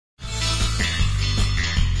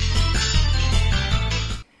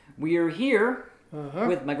We are here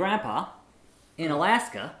with my grandpa in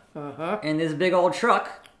Alaska in this big old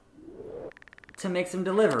truck to make some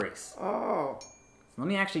deliveries. Oh. So let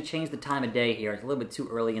me actually change the time of day here. It's a little bit too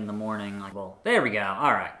early in the morning. Like, well, there we go.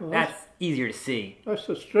 All right. Well, that's easier to see. That's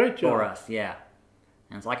a straight job. For us, yeah.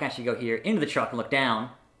 And so I can actually go here into the truck and look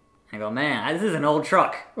down and go, man, this is an old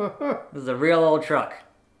truck. This is a real old truck.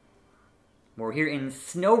 We're here in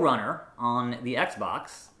SnowRunner on the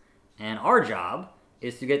Xbox, and our job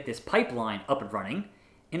is to get this pipeline up and running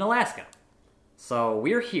in Alaska. So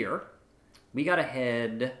we're here. We gotta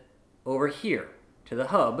head over here to the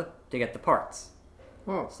hub to get the parts.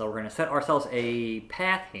 Oh. So we're gonna set ourselves a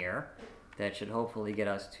path here that should hopefully get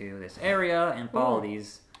us to this area and follow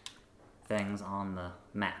these things on the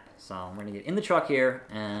map. So we're gonna get in the truck here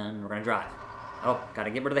and we're gonna drive. Oh, gotta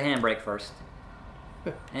get rid of the handbrake first.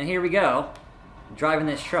 And here we go, driving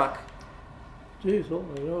this truck. Diesel,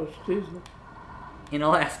 I know it's diesel. In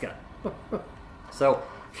Alaska. So,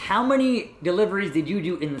 how many deliveries did you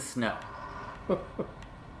do in the snow?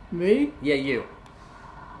 Me? Yeah, you.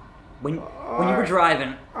 When you were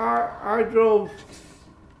driving. I drove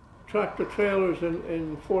tractor trailers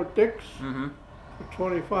in Fort Dix for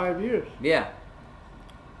 25 years. Yeah.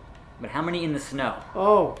 But how many in the snow?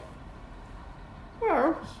 Oh.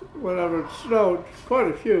 Well, whenever it snowed, quite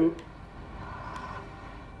a few.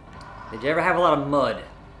 Did you ever have a lot of mud?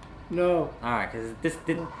 No. Alright, because this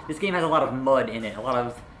game has a lot of mud in it, a lot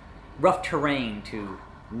of rough terrain to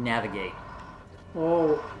navigate.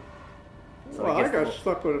 Oh. So Well, I got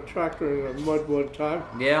stuck with a tractor in the mud one time.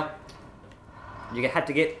 Yeah? You had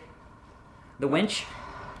to get the winch?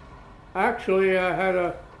 Actually, I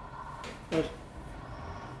had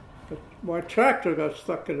my tractor got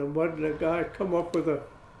stuck in the mud, and the guy come up with it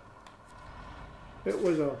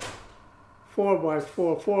was a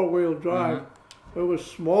 4x4, four-wheel drive. It was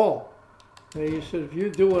small. And he said, if you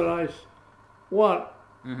do what I want,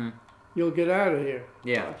 you'll get out of here.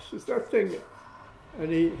 Yeah. I said, that thing,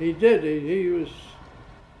 and he did. He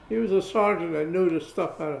was a sergeant that knew the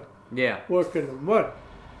stuff how to work in the mud.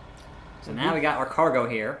 So now we got our cargo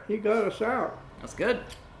here. He got us out. That's good.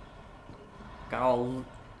 Got all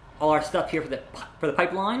our stuff here for the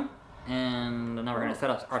pipeline, and now we're going to set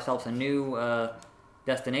up ourselves a new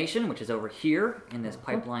destination, which is over here in this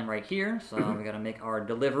pipeline right here. So we got to make our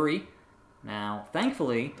delivery. Now,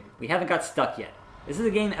 thankfully, we haven't got stuck yet. This is a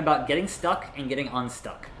game about getting stuck and getting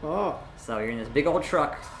unstuck. Oh. So you're in this big old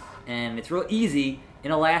truck, and it's real easy in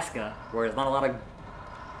Alaska, where there's not a lot of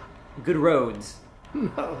good roads.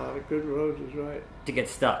 Not a lot of good roads is right. To get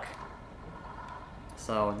stuck.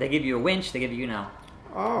 So they give you a winch, they give you, a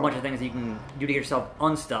bunch of things that you can do to get yourself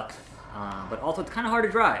unstuck. But also it's kind of hard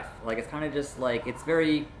to drive. Like, it's kind of just like, it's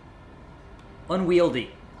very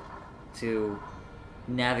unwieldy to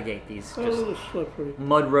navigate these A little slippery.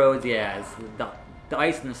 mud roads. Yeah, it's the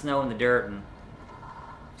ice and the snow and the dirt, and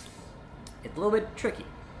it's a little bit tricky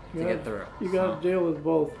to get through. You got to deal with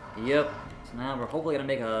both. Yep. So now we're hopefully going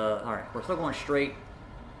to make alright, we're still going straight,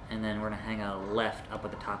 and then we're going to hang a left up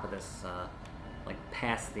at the top of this, like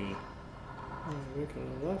past the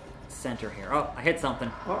Making a left. center here. Oh, I hit something.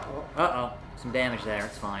 Uh-oh. Uh-oh. Some damage there.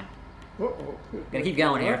 It's fine. Uh-oh. Gonna keep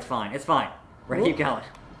going here. It's fine. It's fine. We're gonna keep going.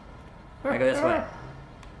 I go this way.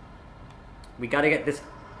 We gotta get this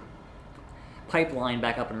pipeline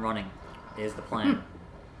back up and running, is the plan.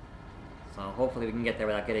 So hopefully we can get there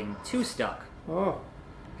without getting too stuck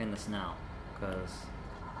in the snow. Because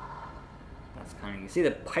that's kind of... You see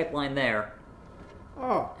the pipeline there.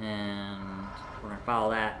 Oh. And we're gonna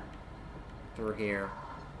follow that through here.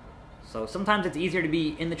 So sometimes it's easier to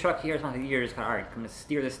be in the truck here. Sometimes it's easier to just alright, I'm gonna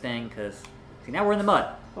steer this thing, because see, now we're in the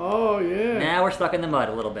mud. Oh yeah. Now we're stuck in the mud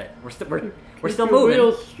a little bit. We're still Keep moving. Your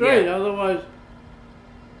wheels straight, Yeah. otherwise.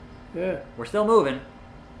 Yeah. We're still moving,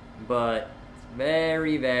 but it's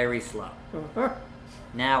very, very slow.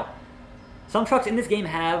 Now, some trucks in this game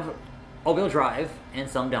have all-wheel drive, and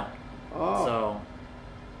some don't. Oh. So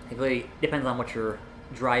it really depends on what you're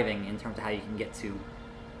driving in terms of how you can get to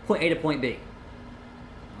point A to point B.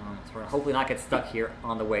 So we're hopefully not get stuck here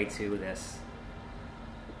on the way to this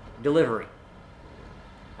delivery.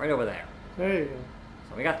 Right over there. There you go.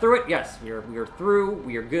 So we got through it. Yes, we are through.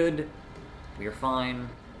 We are good. We are fine,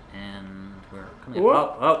 and we're coming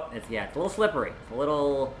up. Oh, it's a little slippery. It's a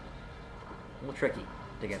little tricky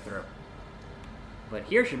to get through. But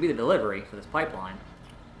here should be the delivery for this pipeline.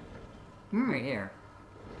 Right here.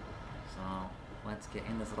 So let's get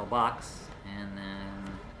in this little box and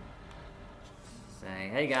then say,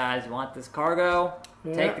 hey guys, you want this cargo?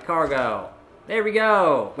 Yeah. Take the cargo. There we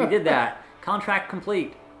go. We did that. Contract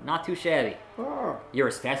complete. Not too shabby. Oh. You're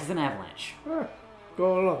as fast as an avalanche.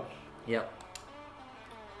 Go along. Yep.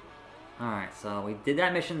 Alright, so we did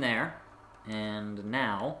that mission there. And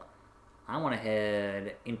now, I want to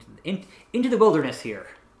head into the wilderness here.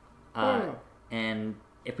 And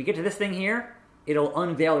if we get to this thing here, it'll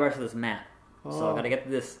unveil the rest of this map. So I've got to get to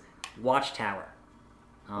this watchtower.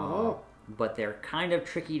 But they're kind of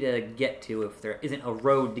tricky to get to if there isn't a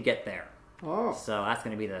road to get there. So that's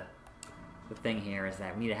going to be the thing here, is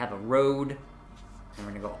that we need to have a road, and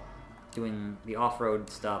we're going to go doing the off-road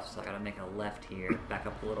stuff, so I got to make a left here, back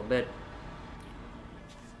up a little bit.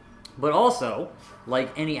 But also,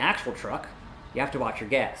 like any actual truck, you have to watch your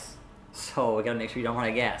gas. So we got to make sure you don't run out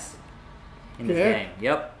of gas in this game.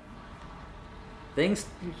 Yep. Things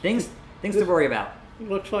to worry about.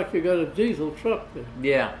 Looks like you got a diesel truck there.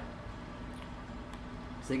 Yeah.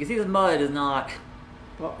 So you can see this mud is not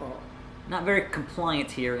very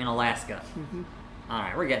compliant here in Alaska.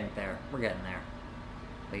 Alright, we're getting there. We're getting there.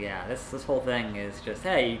 But yeah, this whole thing is just,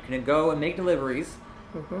 hey, you can go and make deliveries,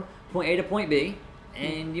 point A to point B,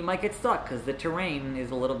 and you might get stuck because the terrain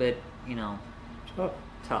is a little bit, you know,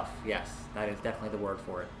 tough. Yes, that is definitely the word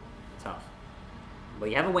for it. Tough. But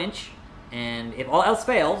you have a winch, and if all else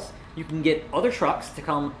fails, you can get other trucks to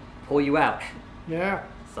come pull you out. Yeah.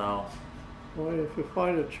 So. Well, if you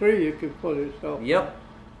find a tree, you can pull yourself. Yep.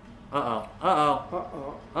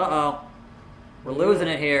 We're losing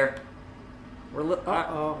it here.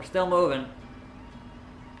 We're still moving.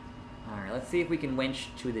 Alright, let's see if we can winch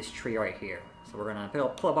to this tree right here. So we're gonna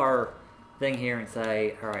pull up our thing here and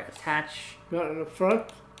say, alright, attach. Got in the front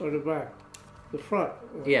or the back? The front.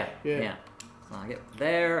 Yeah. So I'll get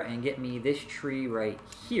there and get me this tree right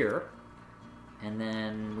here. And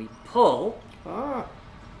then we pull. There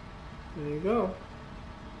you go.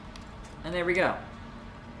 And there we go.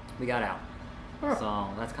 We got out. So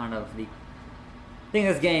that's kind of the thing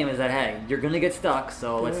of this game, is that, hey, you're going to get stuck,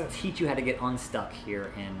 so let's teach you how to get unstuck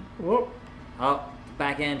here. And whoop. Oh, the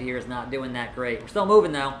back end here is not doing that great. We're still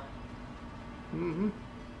moving, though.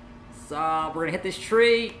 So we're going to hit this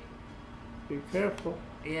tree. Be careful.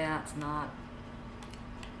 Yeah, it's not.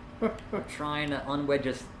 I'm trying to unwedge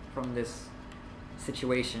us from this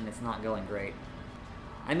situation. It's not going great.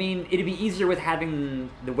 I mean, it'd be easier with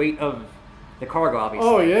having the weight of the cargo, obviously.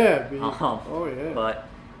 Oh, yeah. But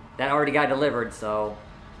that already got delivered, so.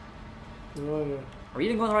 Are we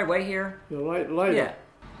even going the right way here? The light. Yeah.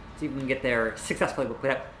 See if we can get there successfully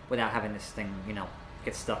without having this thing, you know,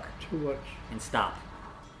 get stuck. Too much. And stop.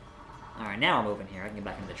 Alright, now we're moving here. I can get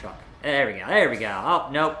back into the truck. There we go. Oh,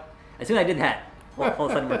 nope. As soon as I did that, all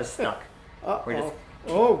of a sudden we're just stuck. We're just.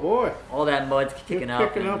 Oh, boy. All that mud's kicking up. You're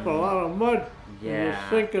picking up a lot of mud. Yeah. And you're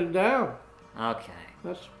sinking down. Okay.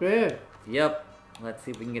 That's bad. Yep. Let's see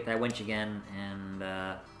if we can get that winch again. And,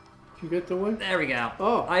 Did you get the winch? there we go.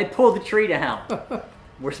 Oh. I pulled the tree down.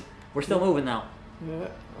 We're still moving, though. Yeah.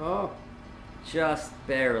 Oh. Just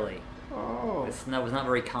barely. Oh. The snow was not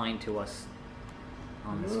very kind to us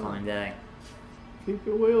on this fine day. Keep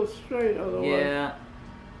your wheels straight, otherwise. Yeah.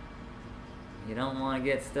 You don't want to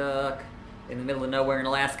get stuck in the middle of nowhere in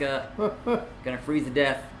Alaska. Gonna freeze to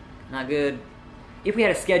death. Not good. If we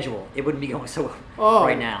had a schedule, it wouldn't be going so well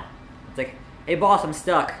right now. It's like, hey boss, I'm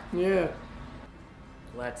stuck. Yeah.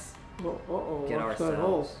 Let's get get ourselves.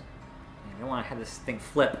 ourselves. Man, you don't want to have this thing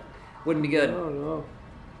flip. Wouldn't be good. No.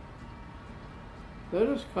 That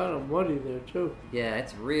is kind of muddy there too. Yeah,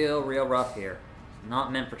 it's real rough here.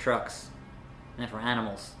 Not meant for trucks. Meant for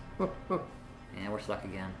animals. Yeah, we're stuck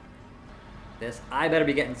again. I better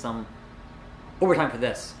be getting some overtime for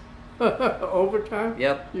this. Overtime?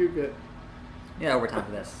 Yep. You get. Yeah, overtime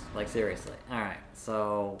for this. Like, seriously. Alright,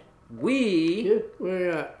 so we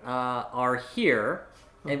are here,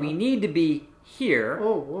 and we need to be here,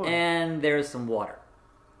 and there's some water.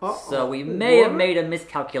 So we may have made a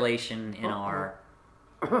miscalculation in our...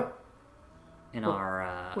 What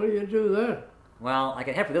do you do then? Well, I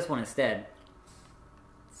could head for this one instead.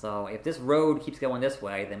 So if this road keeps going this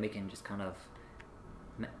way, then we can just kind of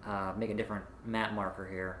make a different map marker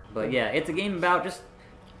here. But yeah, it's a game about just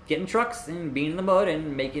getting trucks and being in the mud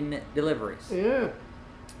and making deliveries. Yeah.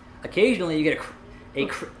 Occasionally you get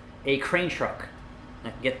a crane truck.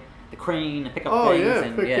 Get the crane and pick up things.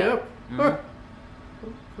 And pick it up. Mm-hmm.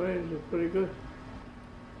 Cranes are pretty good.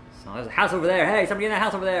 So there's a house over there. Hey, somebody in that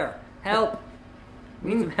house over there. Help.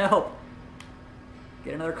 We need some help.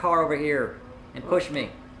 Get another car over here and push me.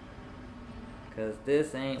 Because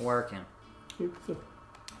this ain't working.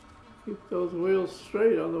 Keep those wheels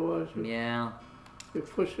straight, otherwise you're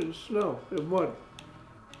pushing snow and mud.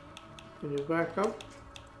 Can you back up?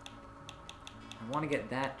 I want to get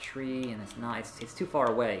that tree, and it's not. It's too far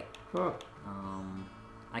away.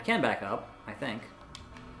 I can back up, I think.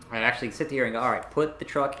 I'd actually sit here and go, all right, put the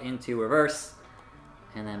truck into reverse,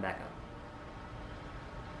 and then back up.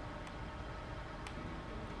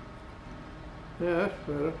 Yeah, that's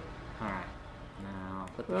better. Alright. Now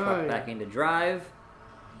put the truck back into drive.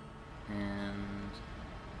 And...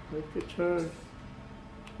 Make a turn.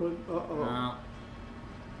 Uh-oh. No.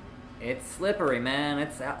 It's slippery, man.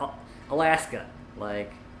 It's Alaska.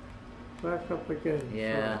 Like... Back up again.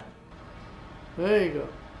 Yeah. There you go.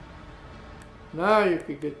 Now you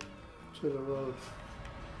can get to the road.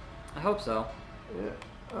 I hope so. Yeah.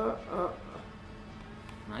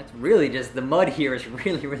 It's really just, the mud here is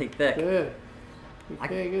really, really thick. Yeah. You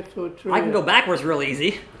can't get to a tree. I can go backwards real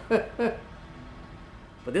easy. But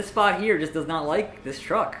this spot here just does not like this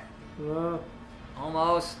truck. No.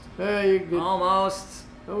 Almost. There you go. Almost.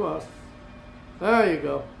 Almost. There you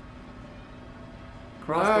go.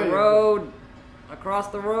 Across the road. Across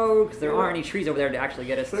the road. Because there aren't any trees over there to actually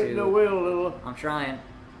get us to... Straighten the wheel a little. I'm trying.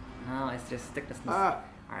 No, it's just thickness. Ah.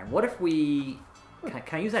 Alright, what if we... Can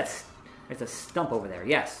I use that... There's a stump over there.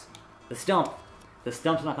 Yes. The stump. The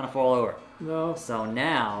stump's not going to fall over. No. So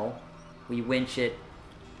now, we winch it,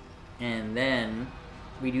 and then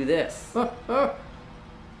we do this.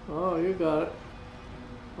 Oh, you got it.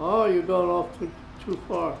 Oh, you're going off too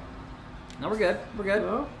far. No, we're good. We're good.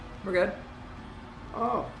 No? We're good.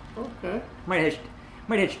 Oh, okay. Might hit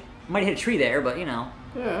a tree there, but you know.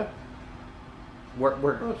 Yeah. We're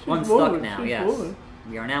unstuck moving. now. She's yes. moving.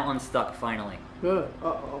 We are now unstuck finally. Good.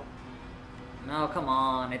 Uh-oh. No, come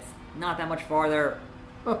on. It's not that much farther.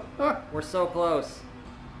 We're so close.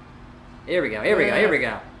 Here we go. Here we go. Here we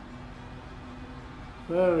go.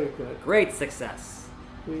 Very good. Great success.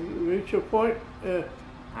 You reach your point? Yeah.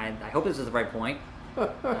 I hope this is the right point.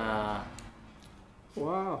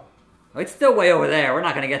 Wow. It's still way over there. We're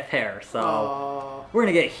not going to get there. So we're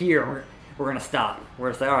going to get here. We're going to stop. We're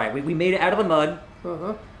going to say, all right, we made it out of the mud.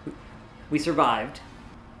 Uh-huh. We survived.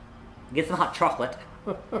 Get some hot chocolate.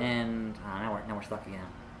 And now we're stuck again.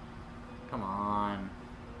 Come on.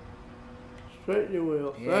 Straighten your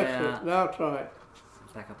wheel. Yeah. That's it. Now try it.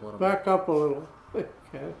 Back up a little Back up a little.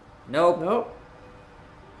 Okay. Nope. Nope.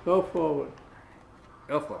 Go forward.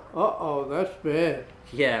 Go for it. Uh-oh, that's bad.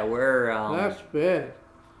 Yeah, we're... That's bad.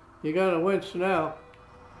 You got a winch now.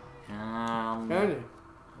 Can you?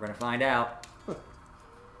 We're going to find out.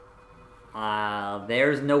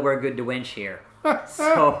 There's nowhere good to winch here.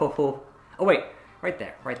 So... Oh, wait. Right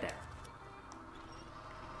there. Right there.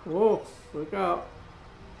 Whoa, look out.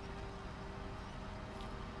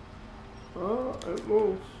 Oh, it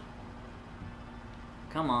moves.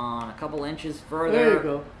 Come on. A couple inches further. There you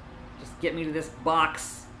go. Just get me to this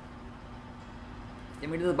box. Get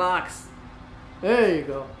me to the box. There you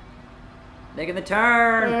go. Making the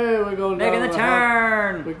turn. Hey, we're going Making down the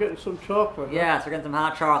turn. We're getting some chocolate. Huh? Yes, we're getting some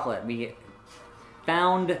hot chocolate. We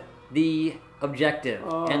found the objective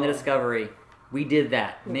and the discovery. We did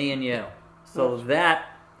that, me and you. So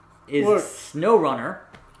that is SnowRunner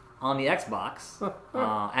on the Xbox.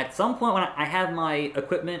 At some point when I have my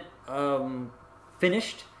equipment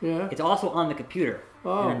finished, it's also on the computer.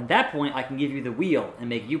 And at that point, I can give you the wheel and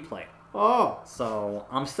make you play. So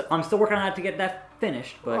I'm still working on that to get that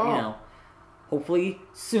finished, but you know, hopefully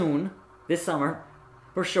soon, this summer,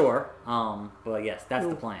 for sure. But yes, that's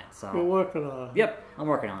the plan. So you're working on it. Yep, I'm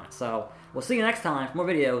working on it. So we'll see you next time for more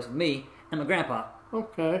videos with me and my grandpa.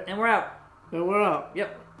 Okay. And we're out. And we're out.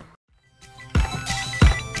 Yep.